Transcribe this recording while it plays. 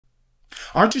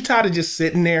Aren't you tired of just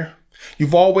sitting there?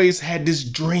 You've always had this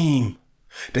dream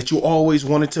that you always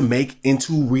wanted to make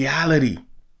into reality,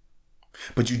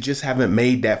 but you just haven't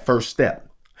made that first step.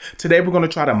 Today, we're going to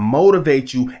try to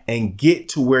motivate you and get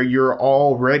to where you're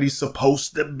already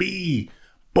supposed to be.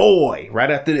 Boy, right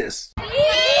after this.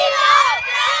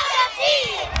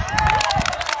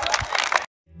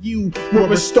 You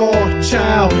were a star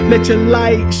child, let your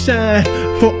light shine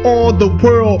for all the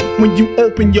world. When you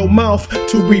open your mouth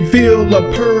to reveal a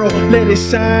pearl, let it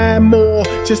shine more,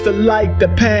 just to light the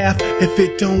path. If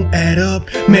it don't add up,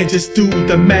 man, just do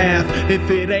the math.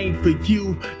 If it ain't for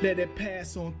you, let it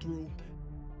pass on through.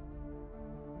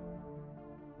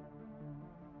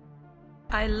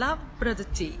 I love Brotha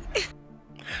T.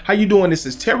 How you doing? This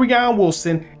is Terrion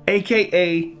Wilson,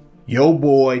 aka yo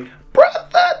boy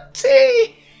Brotha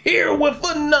T, here with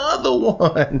another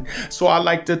one. So I'd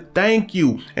like to thank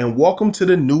you and welcome to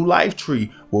the New Life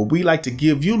Tree, where we like to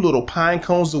give you little pine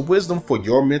cones of wisdom for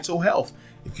your mental health.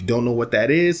 If you don't know what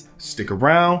that is, stick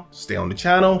around, stay on the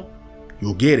channel,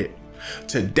 you'll get it.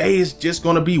 Today is just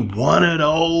going to be one of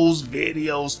those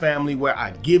videos, family, where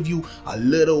I give you a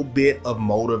little bit of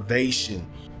motivation.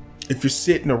 If you're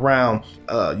sitting around,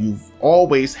 you've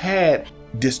always had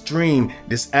this dream,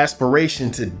 this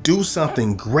aspiration to do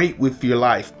something great with your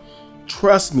life.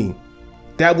 Trust me,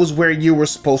 that was where you were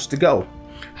supposed to go.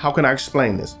 How can I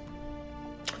explain this?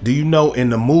 Do you know in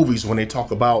the movies when they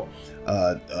talk about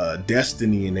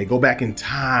destiny and they go back in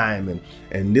time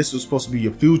and this was supposed to be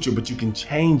your future, but you can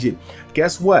change it?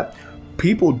 Guess what?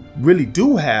 People really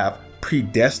do have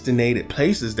predestinated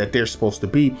places that they're supposed to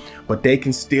be, but they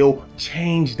can still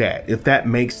change that, if that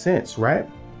makes sense, right?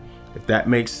 If that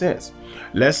makes sense.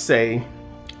 Let's say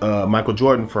Michael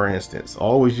Jordan, for instance. I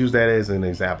always use that as an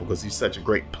example because he's such a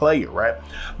great player, right?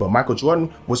 But Michael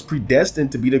Jordan was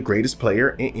predestined to be the greatest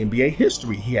player in NBA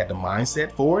history. He had the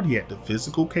mindset for it. He had the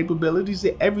physical capabilities.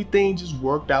 Everything just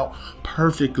worked out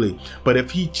perfectly. But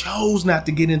if he chose not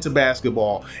to get into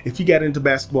basketball, if he got into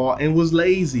basketball and was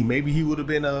lazy, maybe he would have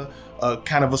been a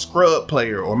kind of a scrub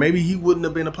player, or maybe he wouldn't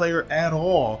have been a player at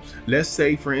all. Let's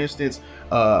say, for instance,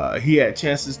 he had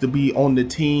chances to be on the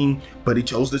team, but he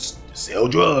chose to sell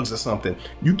drugs or something.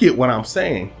 You get what I'm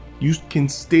saying? You can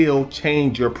still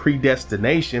change your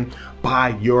predestination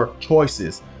by your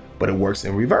choices, but it works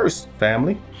in reverse,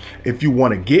 family. If you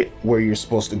want to get where you're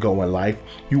supposed to go in life,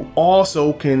 you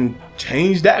also can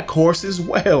change that course as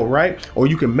well, right? Or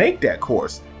you can make that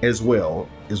course as well,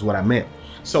 is what I meant.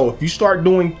 So if you start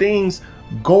doing things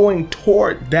going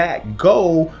toward that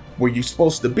goal where you're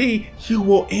supposed to be, you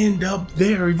will end up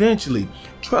there eventually.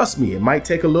 Trust me, it might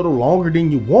take a little longer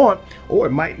than you want, or it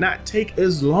might not take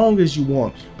as long as you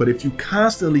want. But if you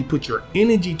constantly put your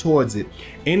energy towards it,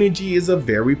 energy is a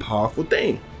very powerful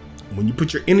thing. When you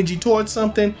put your energy towards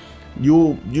something,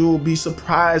 you'll be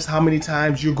surprised how many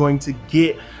times you're going to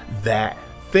get that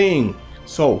thing.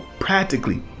 So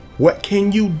practically, what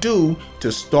can you do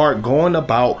to start going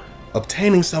about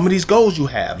obtaining some of these goals you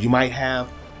have? You might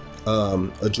have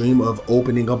a dream of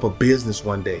opening up a business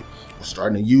one day, or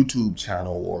starting a YouTube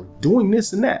channel, or doing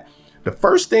this and that. The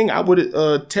first thing I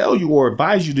would tell you or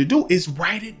advise you to do is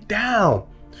write it down.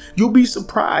 You'll be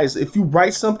surprised if you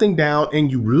write something down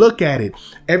and you look at it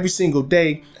every single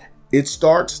day. It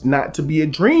starts not to be a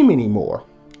dream anymore.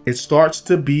 It starts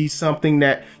to be something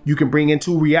that you can bring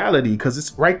into reality because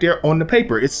it's right there on the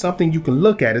paper. It's something you can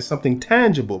look at. It's something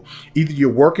tangible. Either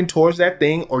you're working towards that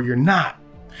thing or you're not.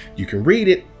 You can read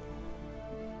it,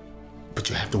 but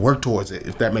you have to work towards it,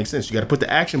 if that makes sense. You got to put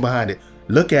the action behind it.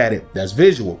 Look at it. That's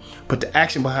visual. Put the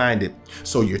action behind it.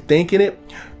 So you're thinking it.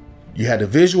 You had the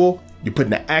visual. You're putting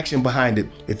the action behind it.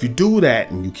 If you do that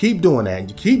and you keep doing that and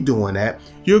you keep doing that,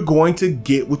 you're going to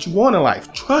get what you want in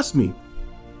life. Trust me.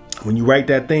 When you write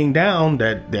that thing down,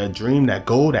 that dream, that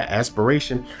goal, that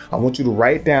aspiration, I want you to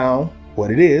write down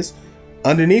what it is.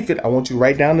 Underneath it, I want you to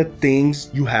write down the things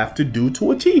you have to do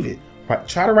to achieve it. Right?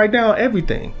 Try to write down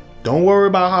everything. Don't worry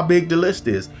about how big the list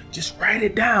is. Just write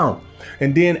it down.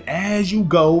 And then as you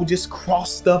go, just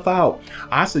cross stuff out.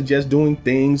 I suggest doing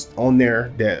things on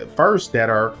there that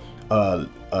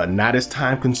are not as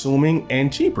time consuming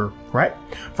and cheaper, right?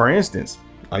 For instance,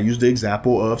 I use the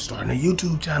example of starting a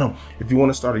YouTube channel. If you want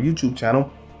to start a YouTube channel,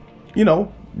 you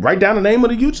know, write down the name of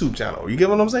the YouTube channel. You get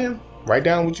what I'm saying? Write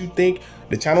down what you think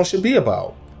the channel should be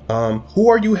about. Who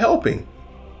are you helping?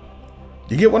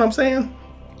 You get what I'm saying?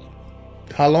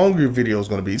 How long your video is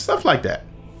going to be? Stuff like that.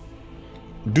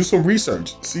 Do some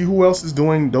research. See who else is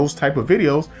doing those type of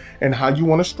videos and how you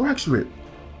want to structure it.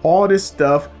 All this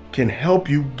stuff can help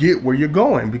you get where you're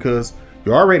going, because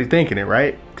You're already thinking it,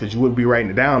 right? Because you wouldn't be writing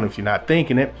it down if you're not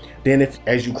thinking it. Then if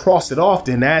as you cross it off,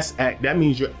 then that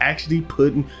means you're actually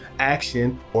putting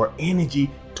action or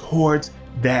energy towards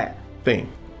that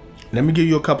thing. Let me give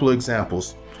you a couple of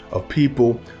examples of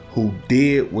people who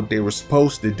did what they were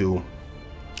supposed to do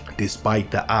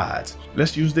despite the odds.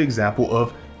 Let's use the example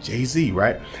of Jay-Z,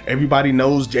 right? Everybody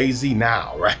knows Jay-Z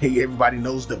now, right? Everybody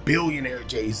knows the billionaire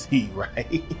Jay-Z,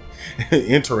 right?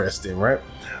 Interesting, right?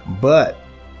 But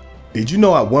did you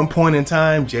know at one point in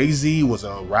time, Jay-Z was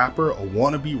a rapper, a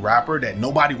wannabe rapper that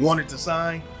nobody wanted to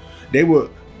sign? They would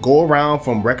go around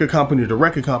from record company to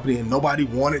record company and nobody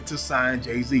wanted to sign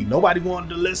Jay-Z. Nobody wanted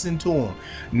to listen to him.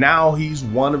 Now he's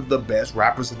one of the best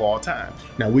rappers of all time.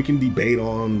 Now we can debate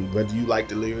on whether you like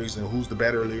the lyrics and who's the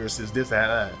better lyricist, this,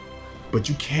 that. But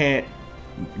you can't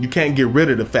get rid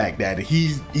of the fact that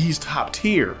he's top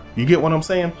tier. You get what I'm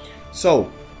saying?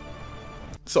 So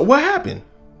what happened?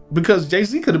 Because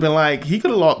Jay-Z could have been like, he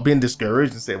could have been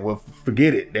discouraged and said, well,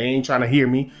 forget it. They ain't trying to hear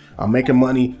me. I'm making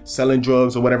money selling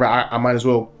drugs or whatever. I might as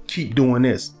well keep doing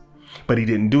this. But he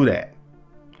didn't do that.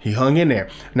 He hung in there.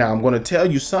 Now, I'm going to tell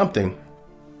you something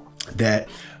that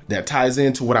ties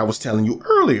into what I was telling you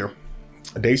earlier.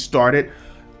 They started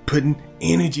putting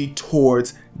energy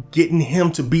towards getting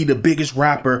him to be the biggest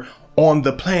rapper on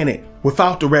the planet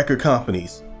without the record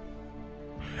companies.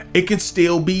 It can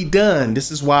still be done.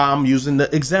 This is why I'm using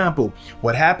the example.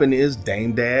 What happened is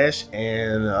Dame Dash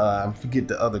and I forget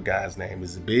the other guy's name.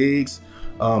 Is it Biggs?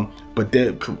 But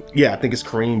then, yeah, I think it's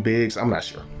Kareem Biggs. I'm not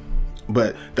sure.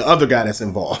 But the other guy that's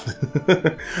involved,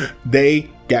 they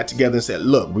got together and said,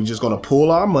 look, we're just going to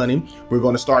pull our money. We're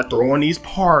going to start throwing these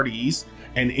parties.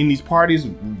 And in these parties,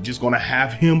 we're just going to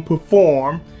have him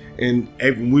perform. And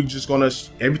we're just going to,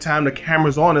 every time the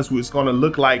camera's on us, it's going to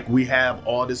look like we have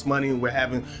all this money and we're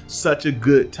having such a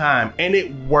good time. And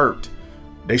it worked.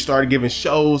 They started giving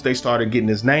shows. They started getting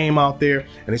his name out there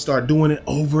and they started doing it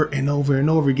over and over and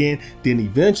over again. Then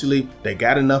eventually they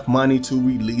got enough money to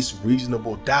release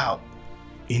Reasonable Doubt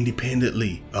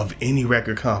independently of any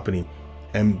record company.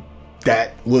 And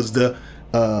that was the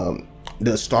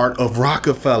start of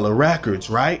Rockefeller Records,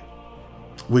 right?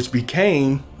 Which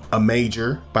became a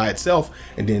major by itself,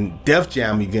 and then Def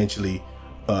Jam eventually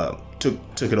took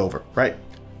it over, right?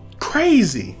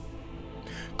 Crazy.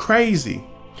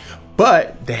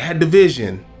 But they had the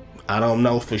vision. I don't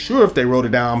know for sure if they wrote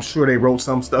it down. I'm sure they wrote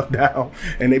some stuff down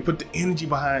and they put the energy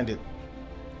behind it,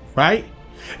 right?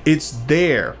 It's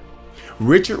there.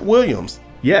 Richard Williams,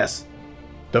 yes,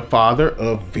 the father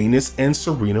of Venus and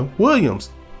Serena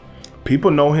Williams.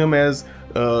 People know him as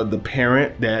the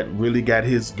parent that really got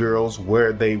his girls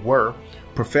where they were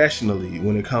professionally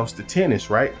when it comes to tennis,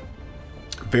 right?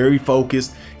 Very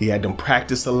focused. He had them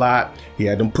practice a lot. He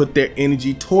had them put their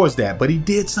energy towards that. But he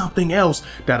did something else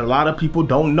that a lot of people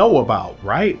don't know about,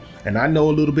 right? And I know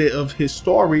a little bit of his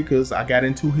story because I got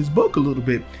into his book a little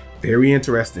bit. Very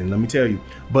interesting, let me tell you.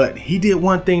 But he did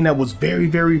one thing that was very,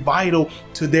 very vital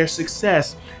to their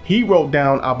success. He wrote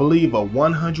down, I believe, a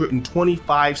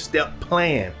 125-step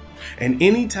plan. And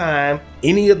anytime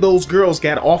any of those girls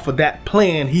got off of that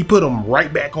plan, he put them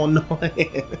right back on the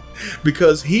plan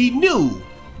because he knew.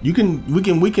 We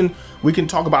can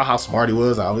talk about how smart he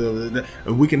was.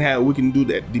 We can do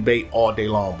that debate all day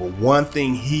long. But one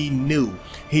thing he knew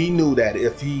that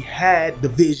if he had the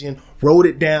vision, wrote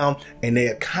it down, and they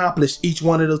accomplished each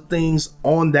one of the things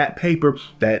on that paper,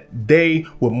 that they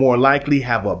would more likely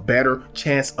have a better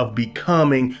chance of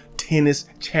becoming tennis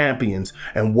champions.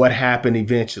 And what happened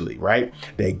eventually, right?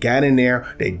 They got in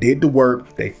there, they did the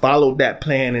work, they followed that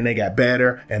plan, and they got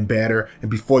better and better. And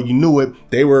before you knew it,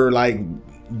 they were like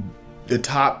the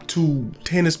top 2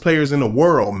 tennis players in the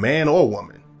world, man or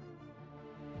woman.